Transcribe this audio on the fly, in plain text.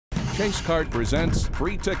Chase Card presents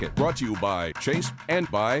Free Ticket, brought to you by Chase and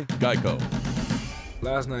by Geico.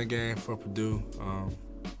 Last night game for Purdue,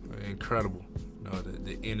 incredible. You know,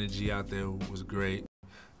 the energy out there was great.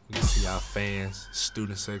 You can see our fans,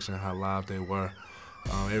 student section, how loud they were.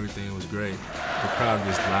 Everything was great. The crowd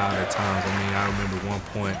gets loud at times. I mean, I remember one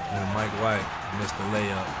point when Mike White missed a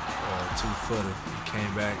layup, two-footer. He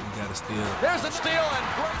came back and got a steal. There's a steal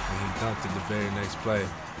and he dunked it the very next play,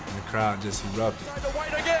 and the crowd just erupted. White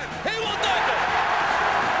again. He will dunk it.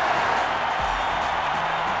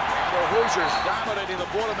 The Hoosiers dominating the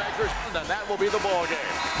Boilermakers, and that will be the ball game.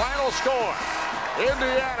 Final score: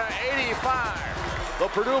 Indiana 85. The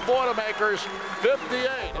Purdue Boilermakers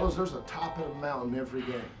 58. There's a top of the mountain every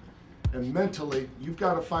game. And mentally, you've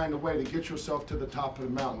got to find a way to get yourself to the top of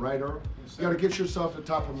the mountain, right, Earl? You got to get yourself to the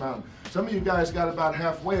top of the mountain. Some of you guys got about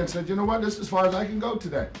halfway and said, you know what, this is as far as I can go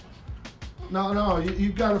today. No,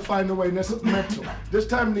 you've got to find a way, and that's mental. This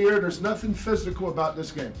time of the year, there's nothing physical about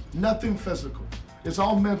this game. Nothing physical. It's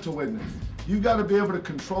all mental, isn't it? You've got to be able to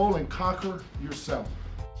control and conquer yourself.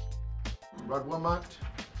 Rod Wilmot.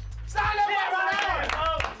 All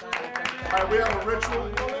right, we have a ritual.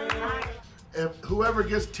 If whoever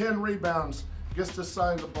gets 10 rebounds gets to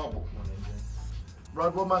sign the bubble.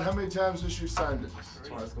 Rod Wilmot, how many times has you signed it?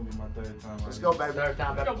 It's gonna be my third time. Let's go, baby. Third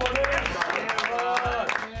time, baby.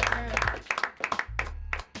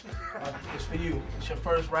 It's for you. It's your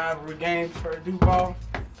first rivalry game for Purdue ball.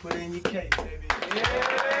 Put it in your case, baby.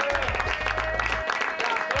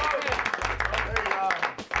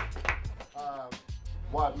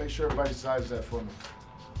 Watt, make sure everybody signs that for me.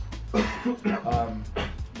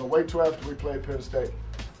 But wait till after we play Penn State,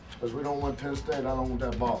 because we don't want Penn State. I don't want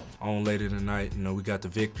that ball. On later in the night, you know, we got the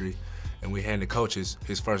victory, and we handed coaches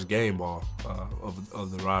his first game ball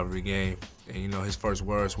of the rivalry game. And you know, his first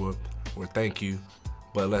words were "Thank you,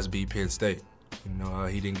 but let's beat Penn State." You know,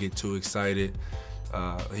 he didn't get too excited.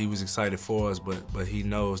 He was excited for us, but he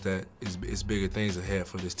knows that it's bigger things ahead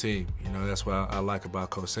for this team. You know, that's what I like about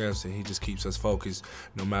Coach Sampson. He just keeps us focused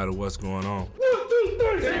no matter what's going on. 1, 2,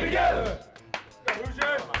 3, sing together.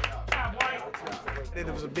 It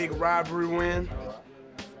was a big rivalry win.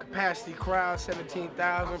 Capacity crowd,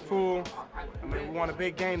 17,000 full. I mean, we won a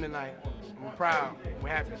big game tonight. I'm proud. We're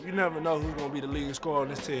happy. You never know who's going to be the leading scorer on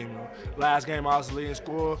this team. You know? Last game, I was the leading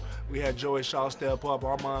scorer. We had Joey Shaw step up,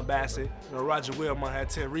 Armand Bassett. You know, Roger Wilmot had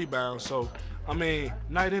 10 rebounds. So, I mean,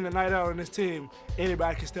 night in and night out on this team,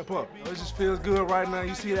 anybody can step up. It just feels good right now.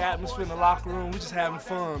 You see the atmosphere in the locker room. We're just having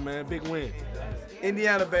fun, man. Big win.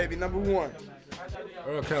 Indiana, baby, #1.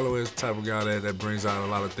 Earl Calloway is the type of guy that brings out a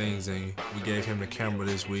lot of things, and we gave him the camera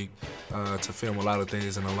this week to film a lot of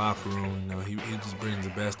things in the locker room. You know, he just brings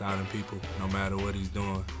the best out in people, no matter what he's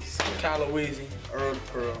doing. Calloway, Earl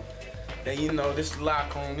Pearl. And you know, this is the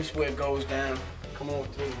locker room. This is where it goes down. Come on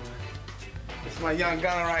through, man. This is my young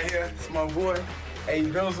gunner right here. This is my boy, A.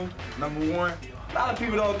 Bizzle, #1. A lot of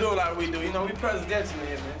people don't do it like we do. You know, we presidential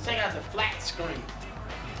here, man. Check out the flat screen.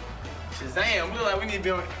 Shazam, we look like we need to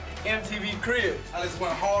be on MTV Crib. I just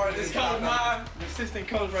went hard. This coach mine, the assistant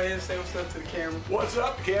coach right here, say what's up to the camera. What's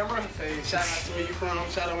up, camera? Say shout out to where you from,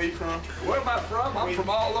 shout out where you from. Where am I from? I'm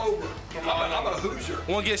from all over. I'm a Hoosier.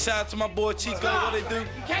 Want to get shout out to my boy Chico, what they do?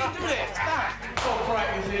 You can't do that, stop. So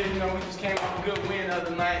practice here, you know, we just came off a good win the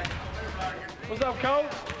other night. What's up,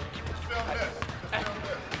 coach? Let's film this.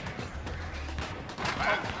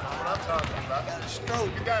 That's what I'm talking about.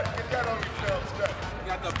 Stroke. Get that on your film, Steph. You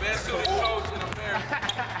got the best coach in America.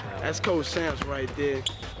 That's Coach Sampson right there.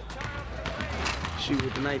 Shoot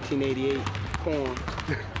with the 1988 form.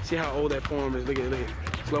 See how old that form is? Look at it.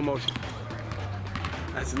 Slow motion.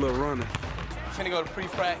 That's a little runner. I'm finna go to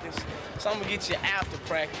pre-practice. So I'm gonna get you after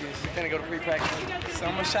practice. You're finna go to pre-practice. So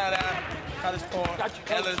I'm gonna shout out College Park,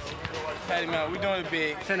 Ellis, Patty Mount. We doing it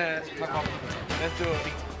big. Let's do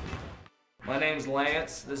it. My name's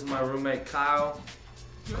Lance. This is my roommate Kyle.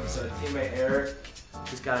 This is our teammate Eric.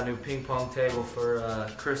 Just got a new ping pong table for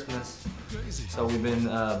Christmas. So we've been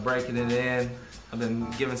breaking it in. I've been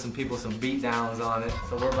giving some people some beat downs on it.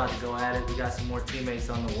 So we're about to go at it. We got some more teammates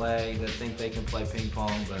on the way that think they can play ping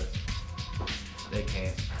pong, but they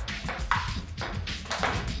can't.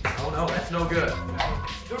 Oh no, that's no good.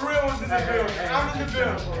 The real ones in the building. I'm in the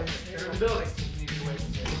building. In the building.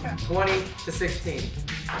 20-16.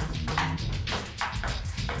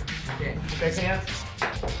 Okay, big hands.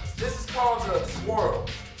 This is called a swirl.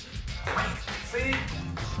 See?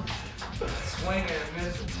 Swing and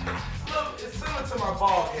miss. Look, it's similar to my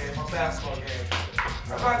ball game, my basketball game.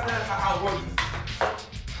 How about that? How I work it?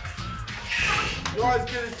 You always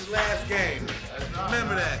get it the last game.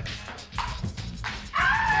 Remember that.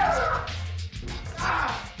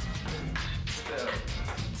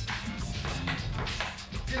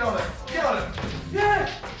 Get on it. Get on it. Yeah!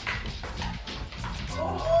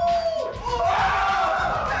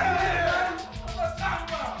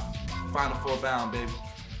 Final four bound, baby.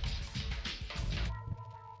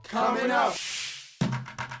 Coming up.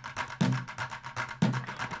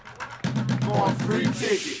 Going free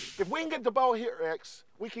ticket. If we can get the ball here, X,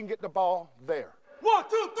 we can get the ball there. 1,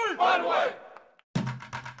 2, 3. By the way.